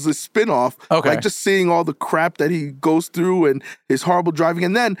spin-off. Okay. Like, just seeing all the crap that he goes through and his horrible driving.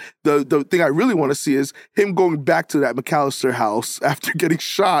 And then the thing I really want to see is him going back to that McAllister house after getting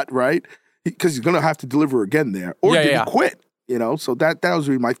shot, right? Because he's going to have to deliver again there. Or did he quit? So that was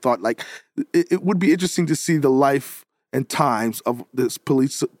really my thought. Like, it would be interesting to see the life and times of this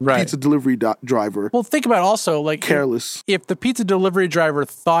pizza delivery driver. Well, think about also, like, careless. If the pizza delivery driver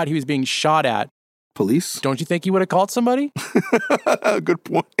thought he was being shot at, police, don't you think he would have called somebody? Good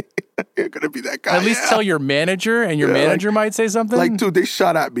point. You're gonna be that guy. At least tell your manager, and your manager might say something. Like, dude, they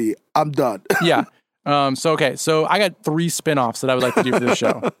shot at me. I'm done. Yeah. So I got 3 spin-offs that I would like to do for this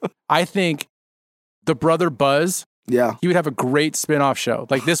show. I think the brother Buzz. Yeah. He would have a great spin-off show.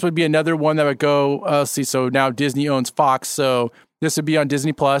 Like, this would be another one that would go, so now Disney owns Fox, so this would be on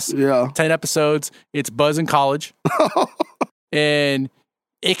Disney Plus. Yeah. 10 episodes. It's Buzz in college. And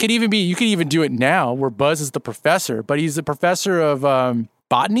it could even be, you could even do it now, where Buzz is the professor, but he's the professor of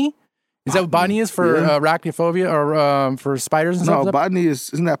botany. Is that what botany is for arachnophobia or for spiders and stuff? No, botany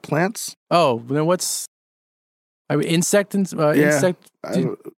isn't that plants? Oh, then what's insect?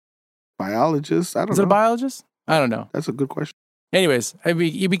 Biologist? I don't know. Is it a biologist? I don't know. That's a good question. Anyways,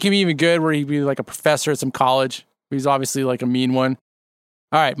 he became even good where he'd be like a professor at some college. He's obviously like a mean one.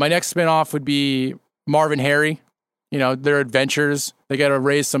 All right, my next spinoff would be Marv and Harry. Their adventures. They got to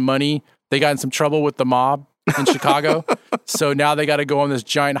raise some money. They got in some trouble with the mob in Chicago. So now they got to go on this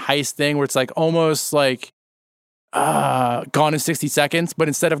giant heist thing where it's like almost like Gone in 60 Seconds. But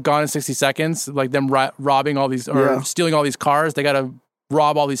instead of Gone in 60 Seconds, like them robbing all these or stealing all these cars, they got to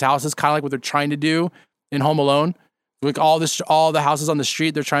rob all these houses, kind of like what they're trying to do in Home Alone. Like all the houses on the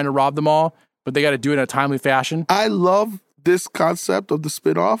street, they're trying to rob them all, but they got to do it in a timely fashion. I love this concept of the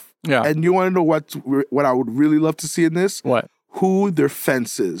spinoff. Yeah. And you want to know what I would really love to see in this? What? Who their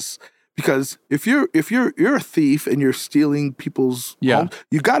fence is. Because if you're a thief and you're stealing people's homes,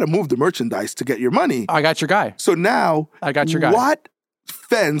 you got to move the merchandise to get your money. I got your guy. So now I got your guy. What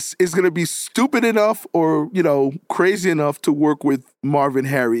fence is going to be stupid enough or, crazy enough to work with Marvin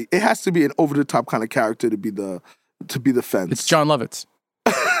Harry? It has to be an over-the-top kind of character to be the fence. It's John Lovitz.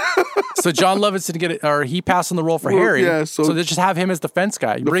 So John Lovitz didn't get it, or he passed on the role for Harry. Yeah, so they just have him as the fence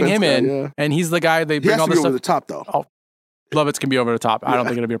guy. You bring him in, and he's the guy they bring all this stuff. He has to be over the top, though. Oh, Lovitz can be over the top. I don't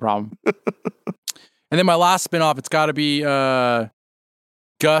think it'll be a problem. And then my last spinoff, it's got to be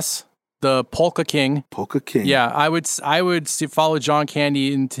Gus, the Polka King. Polka King. Yeah, I would follow John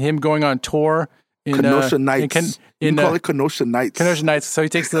Candy into him going on tour in Kenosha Nights. You call it Kenosha Nights. Kenosha Nights. So he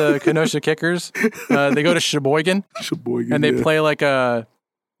takes the Kenosha Kickers. They go to Sheboygan. And they play like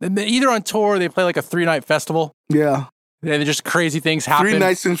either on tour, they play like a 3-night festival. Yeah. And just crazy things happen. 3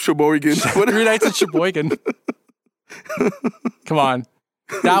 nights in Sheboygan. 3 nights in Sheboygan. Come on.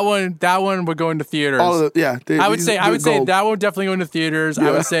 That one would go into theaters. I would say that one would definitely go into theaters. Yeah.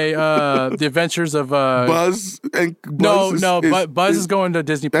 I would say The Adventures of Buzz and Buzz Buzz is going to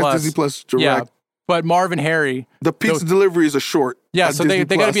Disney Plus. Disney Plus direct. Yeah. But Marvin Harry, the pizza delivery is a short. Yeah, so they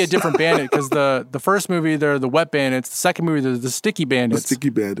got to be a different bandit because the first movie they're the wet bandits, the second movie they're the sticky bandits. The sticky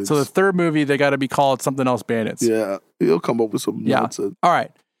bandits. So the third movie they got to be called something else bandits. Yeah, he'll come up with some nonsense. All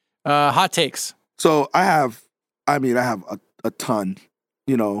right, hot takes. So I have a ton.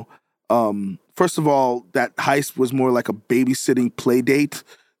 First of all, that heist was more like a babysitting play date.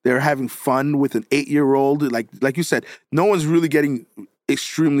 They're having fun with an 8-year-old. Like you said, no one's really getting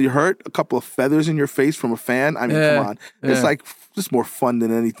extremely hurt. A couple of feathers in your face from a fan. I mean, come on. It's like just more fun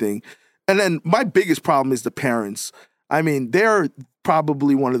than anything. And then my biggest problem is the parents. I mean, they're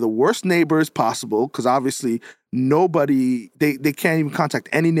probably one of the worst neighbors possible because obviously they can't even contact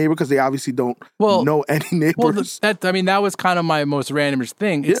any neighbor because they obviously don't know any neighbors. Well, that was kind of my most randomest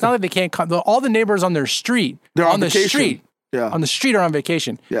thing. It's not like they can't all the neighbors on their street. They're on vacation. The street. Yeah. On the street or on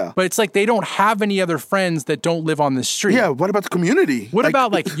vacation. Yeah. But it's like they don't have any other friends that don't live on the street. Yeah. What about the community? What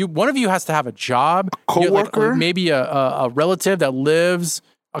about one of you has to have a job, a coworker, maybe a relative that lives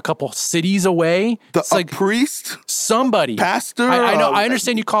a couple cities away. A priest, somebody, pastor. I know. I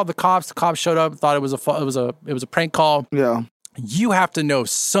understand. You called the cops. The cops showed up. Thought it was a prank call. Yeah. You have to know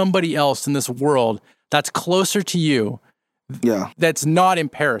somebody else in this world that's closer to you. Yeah. That's not in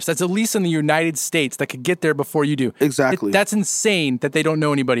Paris. That's at least in the United States that could get there before you do. Exactly. That's insane that they don't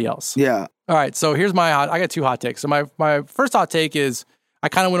know anybody else. Yeah. All right. So here's I got 2 hot takes. So my first hot take is I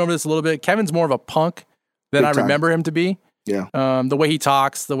kind of went over this a little bit. Kevin's more of a punk than I remember him to be. Yeah. The way he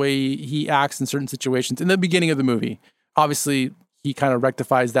talks, the way he acts in certain situations in the beginning of the movie. Obviously, he kind of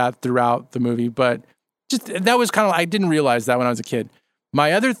rectifies that throughout the movie, but that was kind of, I didn't realize that when I was a kid.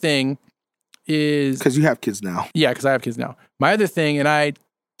 My other thing is... Because you have kids now. Yeah, because I have kids now. My other thing, and I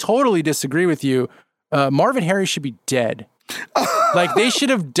totally disagree with you, Marvin Harry should be dead. They should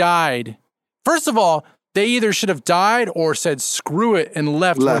have died. First of all, they either should have died or said, screw it, and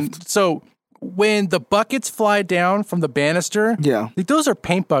left. When the buckets fly down from the banister, those are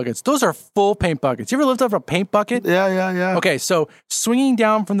paint buckets. Those are full paint buckets. You ever lift up a paint bucket? Yeah. Okay, so swinging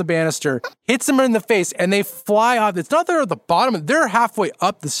down from the banister, hits them in the face, and they fly off. It's not they're at the bottom. They're halfway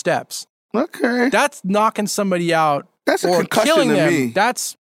up the steps. Okay. That's knocking somebody out. That's a or concussion killing to them. me.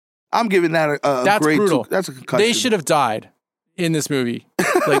 I'm giving that a that's grade brutal. 2. That's a concussion. They should have died in this movie,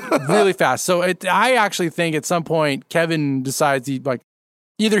 really fast. So I actually think at some point Kevin decides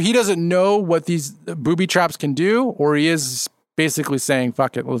either he doesn't know what these booby traps can do, or he is basically saying,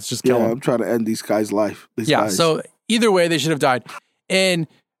 fuck it, let's just kill him. I'm trying to end these guys' life. So either way, they should have died. And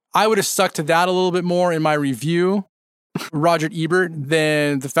I would have stuck to that a little bit more in my review, Roger Ebert,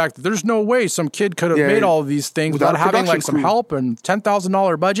 than the fact that there's no way some kid could have made all of these things without having some help and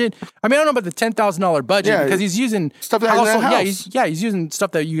 $10,000 budget. I mean, I don't know about the $10,000 budget because he's using stuff that he's using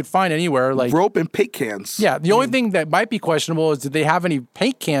stuff that you could find anywhere, like rope and paint cans. Yeah, the only thing that might be questionable is did they have any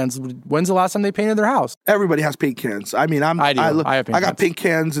paint cans? When's the last time they painted their house? Everybody has paint cans. I mean, I got paint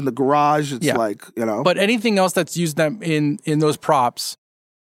cans in the garage. It's But anything else that's used them in those props,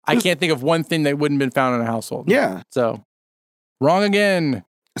 I can't think of one thing that wouldn't have been found in a household. Yeah. So, wrong again.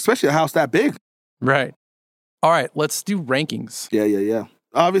 Especially a house that big. Right. All right, let's do rankings. Yeah.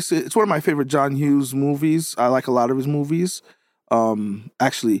 Obviously, it's one of my favorite John Hughes movies. I like a lot of his movies.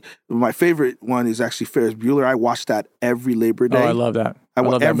 Actually, my favorite one is actually Ferris Bueller. I watch that every Labor Day. Oh, I love that. I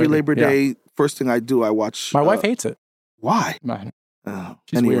watch every Labor Day. First thing I do, I watch. My wife hates it. Why?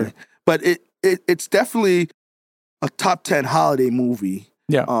 She's weird. But it's definitely a top 10 holiday movie.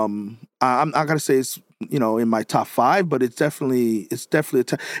 Yeah. I'm not gonna say it's in my top 5, but it's definitely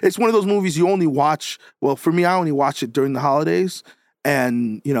it's one of those movies you only watch. Well, for me, I only watch it during the holidays,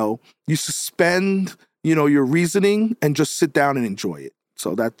 and, you suspend, your reasoning and just sit down and enjoy it.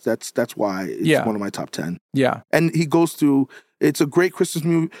 So that's why it's one of my top 10. Yeah. And he goes through, it's a great Christmas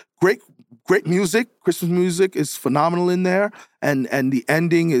movie, great music. Christmas music is phenomenal in there. And the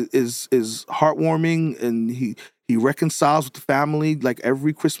ending is heartwarming, and he reconciles with the family like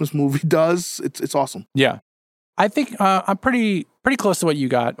every Christmas movie does. It's awesome. Yeah. I think I'm pretty close to what you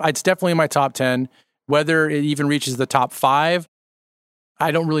got. It's definitely in my top 10. Whether it even reaches the top 5,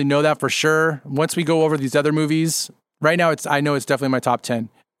 I don't really know that for sure. Once we go over these other movies, right now I know it's definitely my top 10.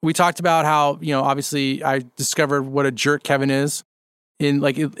 We talked about how, obviously I discovered what a jerk Kevin is in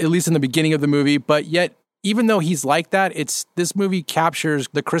at least in the beginning of the movie, but yet even though he's like that, this movie captures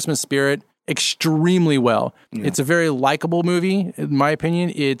the Christmas spirit extremely well. Yeah. It's a very likable movie, in my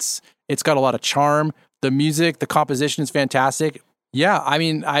opinion. It's got a lot of charm. The music, the composition is fantastic. Yeah, I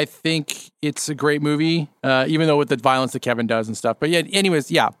mean, I think it's a great movie, even though with the violence that Kevin does and stuff. But yeah,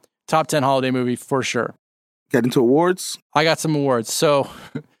 anyways, yeah, top 10 holiday movie for sure. Get into awards? I got some awards. So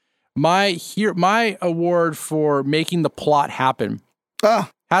my award for making the plot happen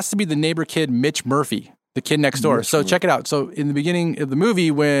has to be the neighbor kid, Mitch Murphy, the kid next door. So check it out. So in the beginning of the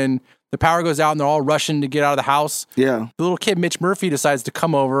movie, when the power goes out and they're all rushing to get out of the house, the little kid, Mitch Murphy, decides to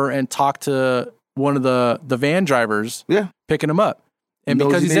come over and talk to one of the van drivers picking him up. And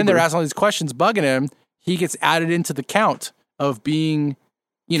because he's in there asking all these questions, bugging him, he gets added into the count of being,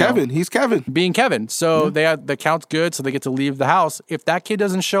 Kevin. He's Kevin. Being Kevin. So the count's good, so they get to leave the house. If that kid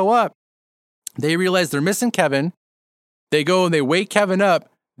doesn't show up, they realize they're missing Kevin. They go and they wake Kevin up.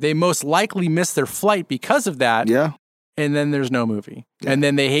 They most likely miss their flight because of that. Yeah. And then there's no movie. Yeah. And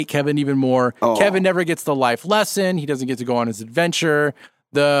then they hate Kevin even more. Oh. Kevin never gets the life lesson. He doesn't get to go on his adventure.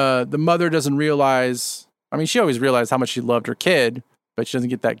 The mother doesn't realize, she always realized how much she loved her kid, but she doesn't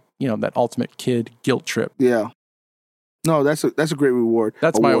get that, that ultimate kid guilt trip. Yeah. No, that's a great reward.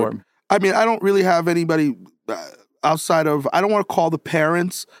 That's my award. I don't really have anybody outside of, I don't want to call the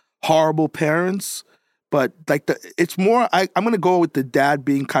parents horrible parents, but it's more, I'm going to go with the dad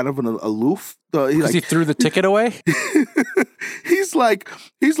being kind of an aloof. Because he threw the ticket away? he's like,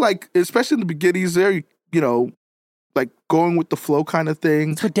 especially in the beginning, he's there, going with the flow kind of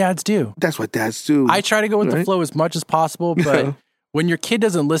thing. That's what dads do. I try to go with the flow as much as possible, but when your kid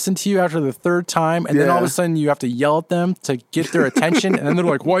doesn't listen to you after the third time, and then all of a sudden you have to yell at them to get their attention, and then they're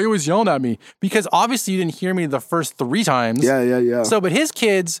like, why are you always yelling at me? Because obviously you didn't hear me the first 3 times. Yeah. So, but his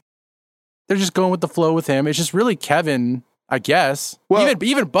kids, they're just going with the flow with him. It's just really Kevin, I guess. Well,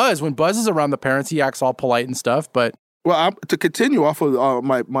 even Buzz, when Buzz is around the parents, he acts all polite and stuff, but... Well, to continue off of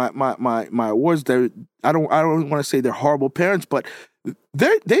my awards, I don't want to say they're horrible parents, but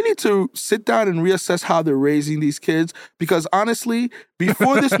they need to sit down and reassess how they're raising these kids. Because honestly,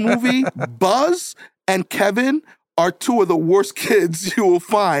 before this movie, Buzz and Kevin are 2 of the worst kids you will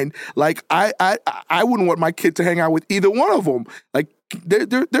find. Like I wouldn't want my kid to hang out with either one of them. Like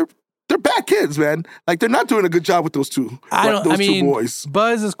they're bad kids, man. Like they're not doing a good job with those two. Two boys.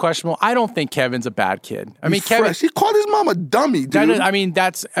 Buzz is questionable. I don't think Kevin's a bad kid. Kevin. He called his mom a dummy, dude.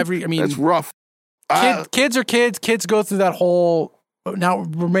 That's rough. Kids are kids. Kids go through that whole. Now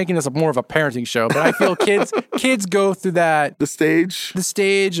we're making this more of a parenting show, but I feel kids go through that the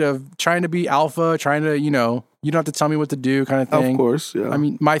stage of trying to be alpha, trying to you don't have to tell me what to do, kind of thing. Of course, yeah.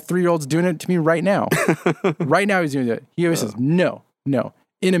 My 3-year-old's doing it to me right now. Right now he's doing it. He always says no.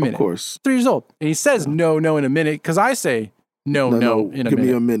 In a minute. Of course. 3 years old. And he says no in a minute because I say no in a minute. Give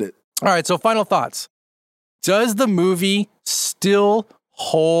me a minute. All right, so final thoughts. Does the movie still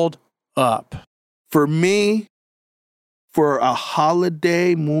hold up? For me, for a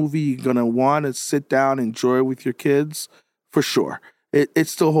holiday movie you're going to want to sit down and enjoy with your kids, for sure. It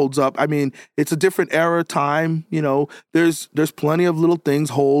still holds up. It's a different era, time. There's plenty of little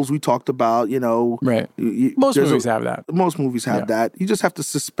things, holes we talked about. Right. Most movies have that. Most movies have that. You just have to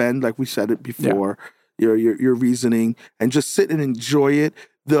suspend, like we said it before, your reasoning and just sit and enjoy it.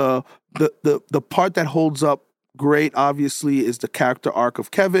 The part that holds up great, obviously, is the character arc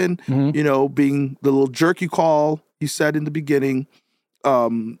of Kevin. Mm-hmm. Being the little jerk you said in the beginning.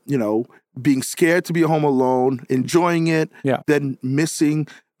 Being scared to be home alone, enjoying it, then missing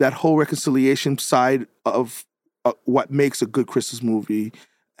that whole reconciliation side of what makes a good Christmas movie.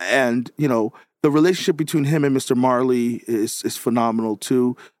 And, the relationship between him and Mr. Marley is phenomenal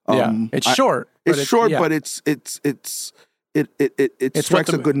too. It's short. But it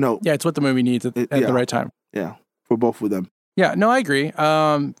strikes a good note. Yeah, it's what the movie needs at the right time. Yeah, for both of them. Yeah, no, I agree.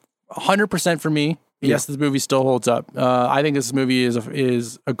 100% for me. Yes, this movie still holds up. I think this movie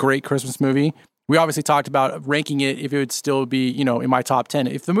is a great Christmas movie. We obviously talked about ranking it if it would still be, in my top 10.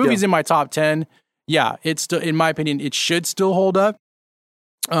 If the movie's in my top 10, it's still, in my opinion, it should still hold up.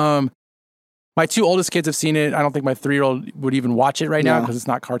 My 2 oldest kids have seen it. I don't think my 3-year-old would even watch it right now because it's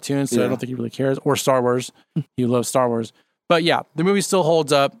not cartoons, so I don't think he really cares. Or Star Wars. He loves Star Wars. But yeah, the movie still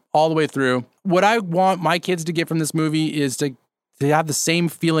holds up all the way through. What I want my kids to get from this movie is to have the same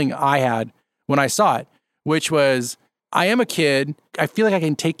feeling I had when I saw it, which was, I am a kid. I feel like I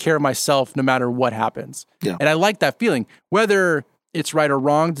can take care of myself no matter what happens. Yeah. And I like that feeling, whether it's right or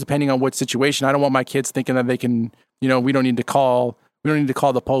wrong, depending on what situation. I don't want my kids thinking that they can, we don't need to call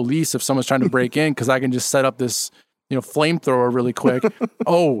the police if someone's trying to break in because I can just set up this, flamethrower really quick.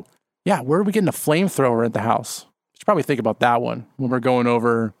 Oh, yeah, where are we getting a flamethrower at the house? Should probably think about that one when we're going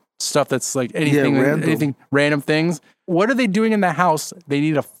over stuff that's like anything random things. What are they doing in the house they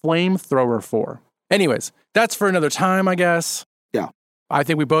need a flamethrower for? Anyways, that's for another time, I guess. Yeah. I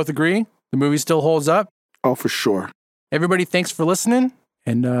think we both agree. The movie still holds up. Oh, for sure. Everybody, thanks for listening,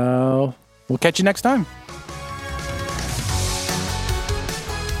 and we'll catch you next time.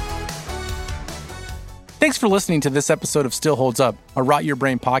 Thanks for listening to this episode of Still Holds Up, a Rot Your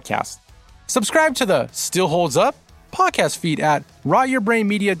Brain podcast. Subscribe to the Still Holds Up podcast feed at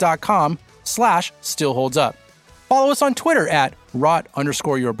rotyourbrainmedia.com/stillholdsup. Follow us on Twitter at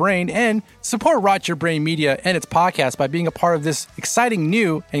rot_yourbrain and support Rot Your Brain Media and its podcast by being a part of this exciting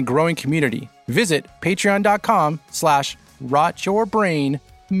new and growing community. Visit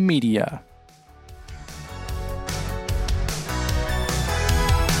patreon.com/rotyourbrainmedia.